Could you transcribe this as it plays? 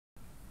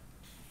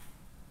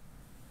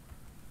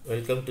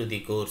Welcome to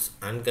the course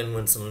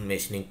Unconventional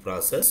Machining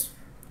Process.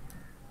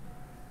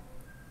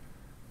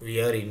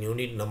 We are in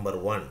unit number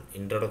 1,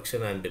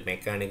 Introduction and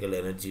Mechanical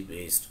Energy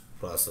Based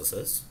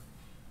Processes.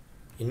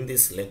 In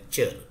this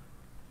lecture,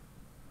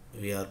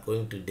 we are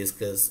going to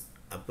discuss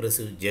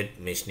abrasive jet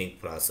machining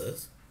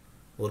process,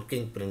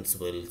 working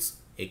principles,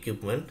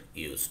 equipment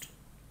used.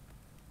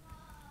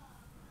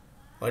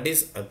 What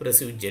is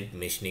abrasive jet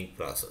machining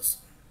process?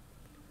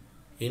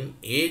 In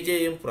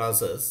AJM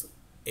process,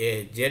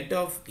 a jet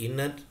of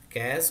inert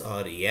gas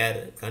or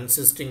air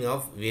consisting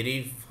of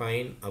very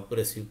fine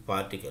abrasive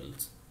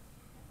particles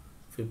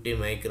 50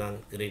 micron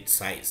grit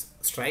size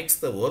strikes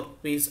the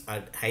workpiece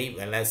at high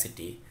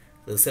velocity,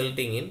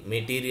 resulting in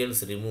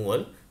materials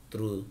removal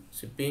through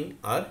shipping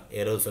or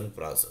erosion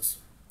process.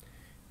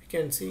 We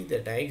can see the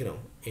diagram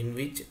in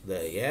which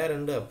the air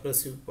and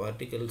abrasive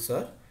particles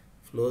are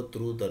flow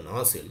through the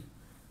nozzle.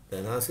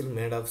 The nozzle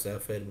made of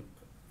sapphire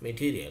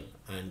material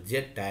and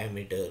jet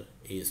diameter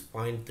is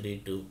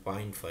 0.3 to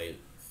 0.5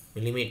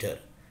 millimeter.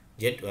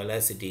 Jet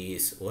velocity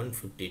is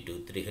 150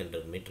 to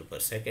 300 meter per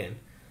second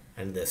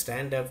and the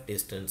stand-off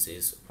distance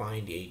is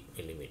 0.8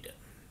 millimeter.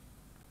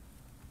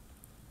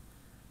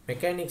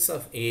 Mechanics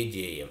of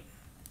AJM.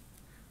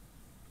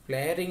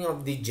 Flaring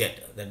of the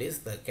jet, that is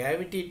the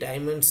cavity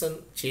dimension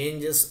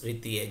changes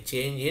with a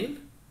change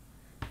in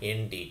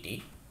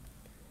NDT.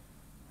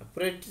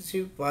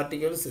 Abrasive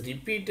particles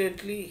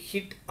repeatedly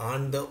hit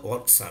on the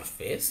work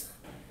surface.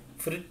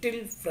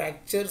 Brittle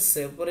fracture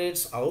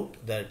separates out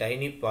the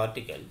tiny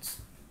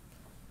particles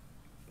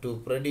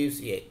to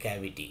produce a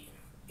cavity.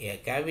 A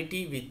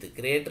cavity with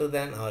greater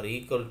than or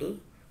equal to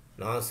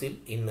nozzle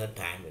inner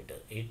diameter.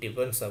 It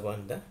depends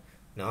upon the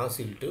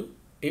nozzle to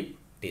tip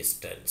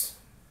distance.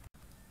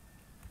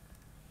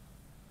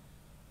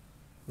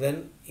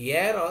 Then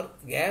air or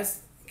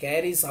gas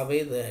carries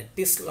away the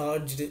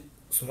dislodged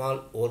small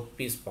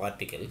workpiece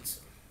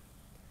particles.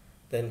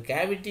 Then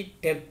cavity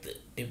depth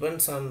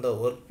depends on the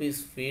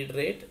workpiece feed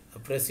rate,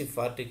 abrasive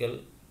particle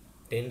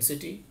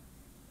density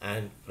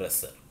and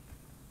pressure.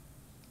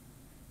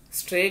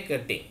 Stray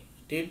cutting.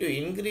 Due to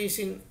increase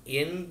in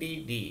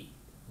NDD,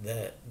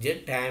 the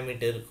jet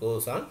diameter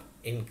goes on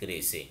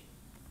increasing.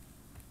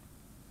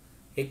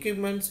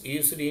 Equipments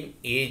used in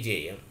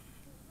AJM.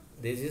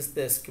 This is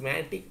the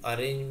schematic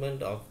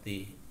arrangement of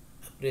the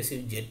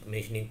abrasive jet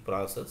machining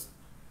process.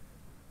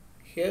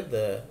 Here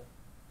the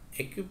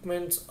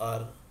equipments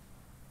are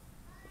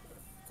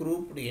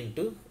grouped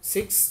into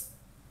 6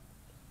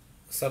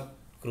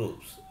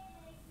 subgroups.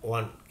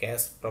 1.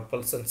 Gas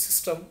propulsion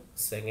system.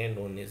 Second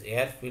one is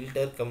air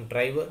filter cum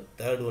driver.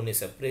 Third one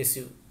is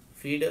abrasive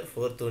feeder.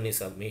 Fourth one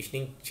is a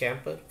machining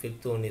chamber.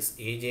 Fifth one is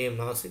AJM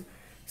nozzle.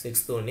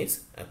 Sixth one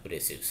is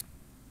abrasives.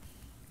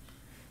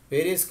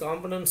 Various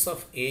components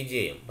of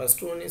AJM.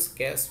 First one is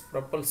gas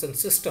propulsion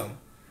system.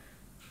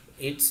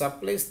 It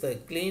supplies the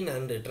clean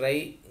and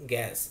dry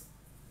gas,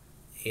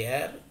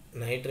 air,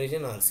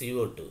 nitrogen or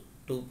CO2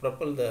 to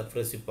propel the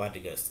abrasive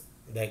particles.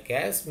 The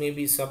gas may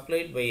be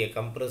supplied by a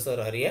compressor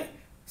or a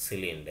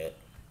cylinder.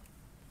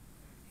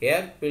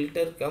 Air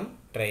filter cum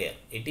dryer.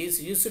 It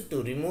is used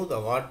to remove the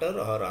water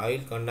or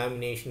oil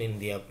contamination in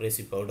the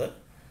abrasive powder.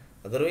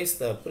 Otherwise,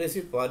 the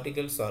abrasive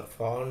particles are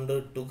formed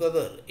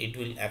together. It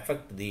will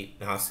affect the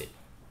nozzle.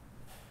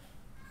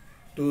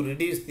 To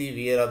reduce the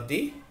wear of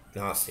the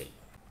nozzle.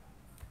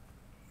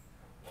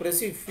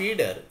 Abrasive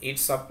feeder. It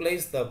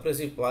supplies the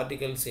abrasive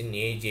particles in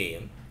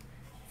AJM.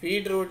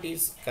 Feed rate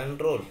is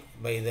controlled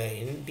by the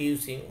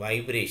inducing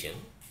vibration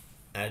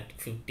at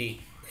 50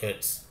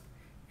 Hz.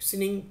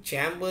 Machining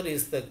chamber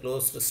is the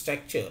closed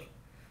structure.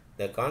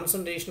 The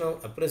concentration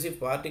of abrasive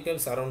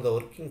particles around the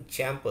working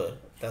chamber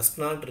does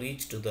not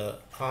reach to the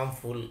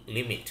harmful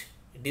limit.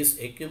 It is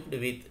equipped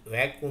with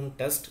vacuum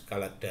dust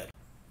collector.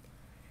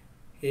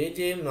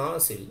 AJM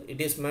nozzle. It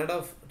is made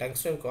of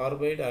tungsten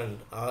carbide and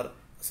or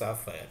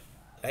sapphire.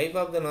 Life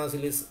of the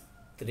nozzle is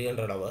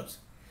 300 hours.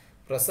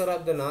 Pressure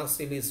of the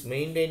nozzle is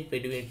maintained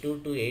between 2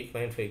 to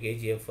 8.5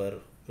 kg per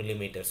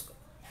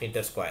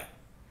meter square.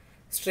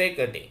 Stray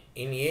cutting.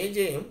 In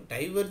AJM,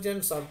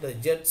 divergence of the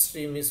jet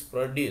stream is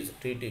produced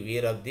due to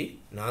wear of the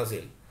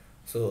nozzle.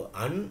 So,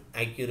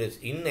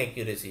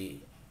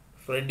 inaccuracy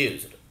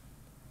produced.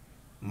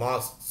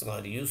 Masks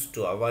are used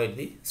to avoid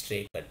the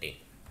stray cutting.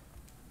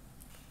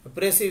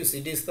 Abrasives.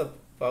 It is the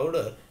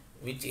powder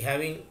which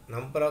having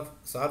number of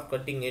sharp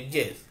cutting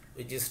edges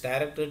which is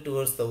directed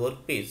towards the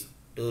workpiece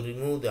to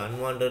remove the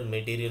unwanted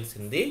materials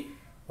in the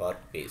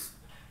workpiece.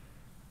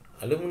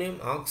 Aluminum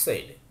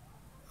oxide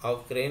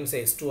of grain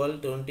size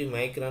 12-20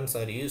 microns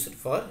are used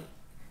for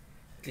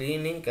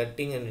cleaning,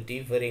 cutting and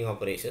deferring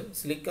operation.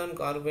 Silicon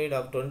carbide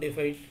of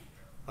 25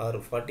 or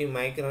 40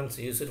 microns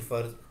used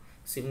for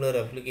similar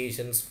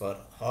applications for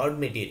hard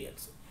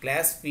materials.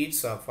 Glass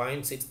beads of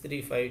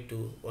 0.635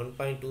 to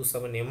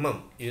 1.27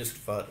 mm used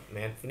for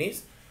matte finish.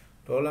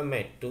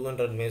 Dolomite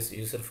 200 mesh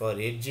used for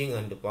edging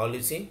and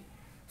polishing.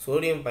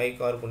 Sodium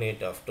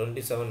bicarbonate of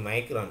 27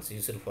 microns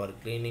used for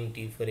cleaning,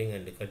 deferring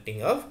and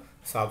cutting of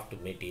soft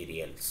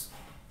materials.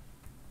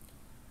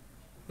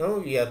 Now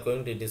we are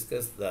going to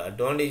discuss the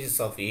advantages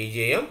of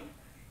AJM.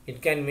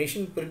 It can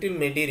machine brittle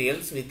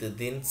materials with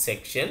thin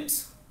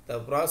sections. The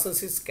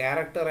process is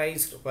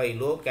characterized by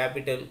low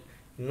capital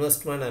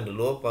investment and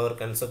low power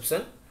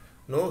consumption.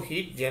 No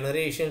heat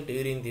generation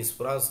during this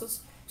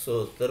process,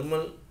 so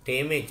thermal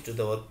damage to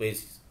the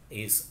workpiece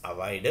is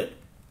avoided.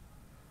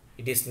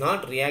 It is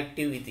not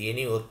reactive with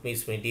any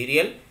workpiece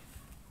material.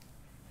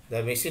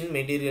 The machine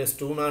materials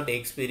do not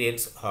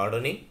experience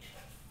hardening.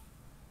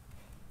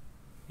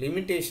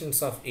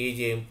 Limitations of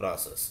AJM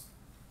process.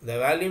 The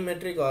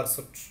volumetric or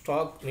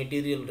stock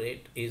material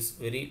rate is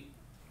very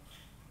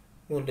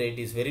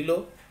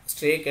low.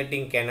 Stray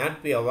cutting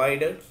cannot be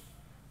avoided.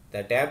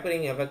 The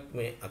tapering effect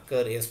may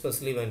occur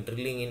especially when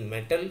drilling in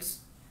metals.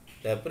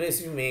 The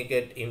abrasive may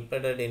get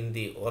embedded in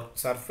the work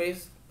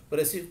surface.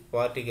 Abrasive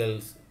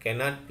particles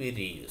cannot be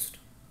reused.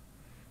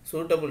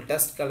 Suitable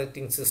dust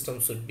collecting system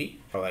should be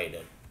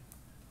provided.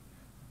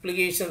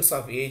 Applications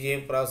of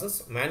AJM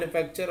process.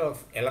 Manufacture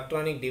of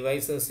electronic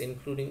devices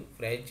including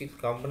fragile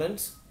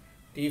components,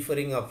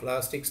 deferring of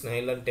plastics,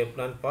 nylon,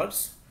 Teflon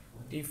parts,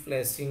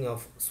 deflashing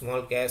of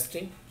small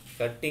casting,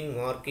 cutting,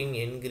 marking,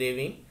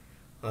 engraving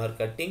or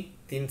cutting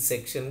thin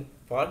section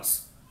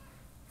parts,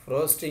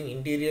 frosting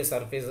interior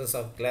surfaces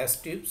of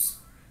glass tubes,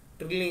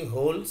 drilling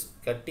holes,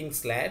 cutting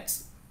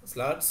slots,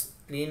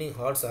 cleaning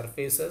hard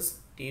surfaces,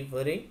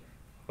 deferring,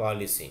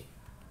 polishing.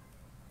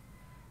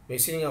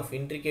 Machining of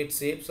intricate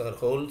shapes or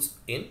holes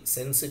in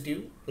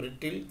sensitive,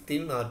 brittle,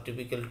 thin or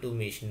typical to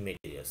machine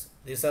materials.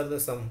 These are the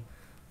some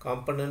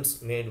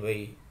components made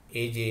by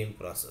AJM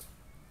process.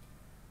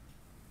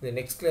 In the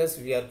next class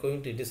we are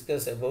going to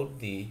discuss about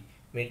the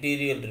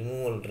material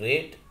removal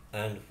rate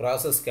and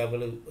process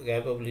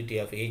capability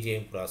of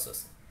AJM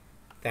process.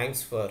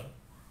 Thanks for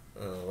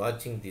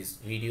watching this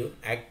video.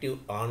 Active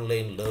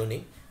online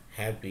learning,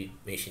 happy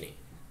machining.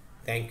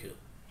 Thank you.